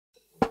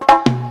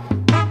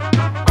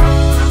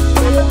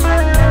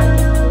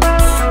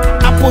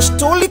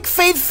Apostolic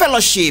Faith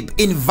Fellowship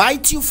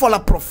invite you for a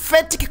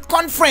prophetic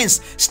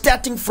conference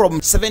starting from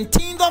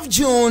 17th of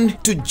June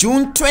to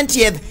June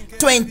 20th,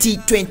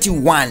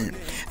 2021.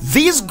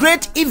 This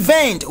great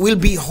event will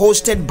be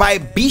hosted by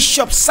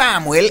Bishop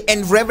Samuel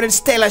and Reverend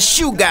Stella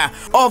Ciuga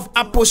of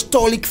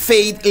Apostolic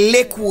Faith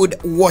Lakewood,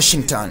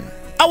 Washington.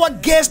 Our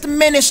guest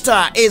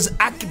minister is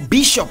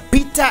Archbishop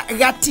Peter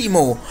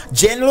Gatimu,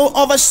 General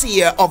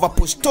Overseer of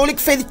Apostolic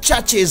Faith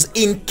Churches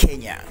in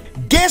Kenya.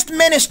 Guest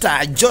minister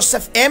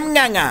Joseph M.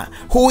 Nganga,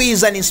 who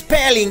is an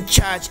inspiring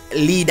church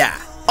leader.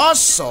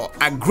 Also,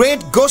 a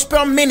great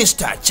gospel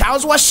minister,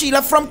 Charles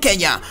Wachira from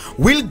Kenya,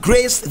 will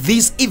grace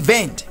this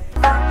event.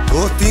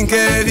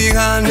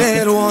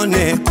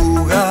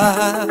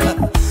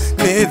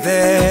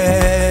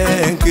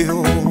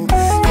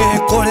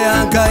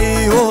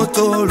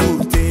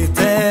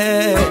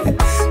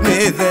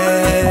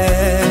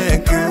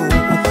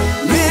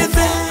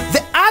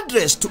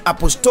 To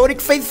Apostolic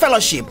Faith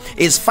Fellowship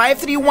is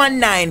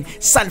 5319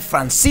 San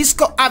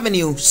Francisco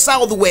Avenue,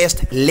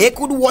 Southwest,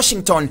 Lakewood,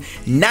 Washington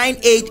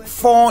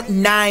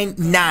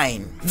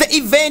 98499. The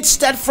event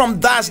starts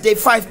from Thursday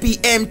 5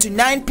 p.m. to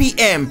 9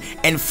 p.m.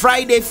 and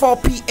Friday 4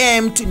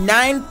 p.m. to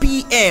 9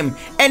 p.m.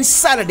 and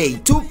Saturday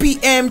 2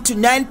 p.m. to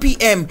 9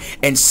 p.m.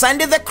 and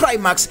Sunday the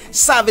climax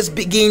service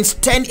begins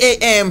 10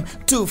 a.m.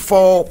 to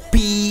 4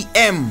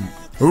 p.m.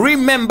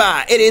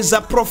 Remember, it is a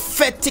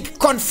prophetic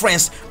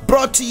conference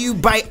brought to you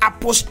by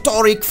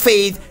Apostolic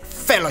Faith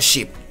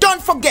Fellowship.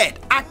 Don't forget,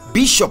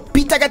 Archbishop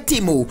Peter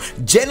Gatimu,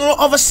 General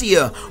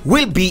Overseer,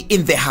 will be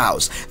in the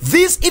house.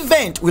 This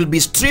event will be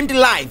streamed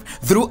live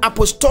through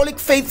Apostolic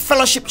Faith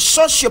Fellowship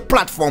social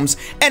platforms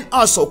and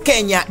also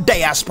Kenya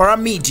Diaspora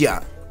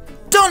Media.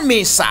 Don't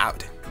miss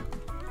out.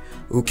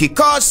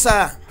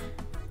 Ukikosa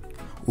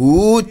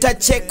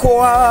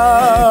utachekwa.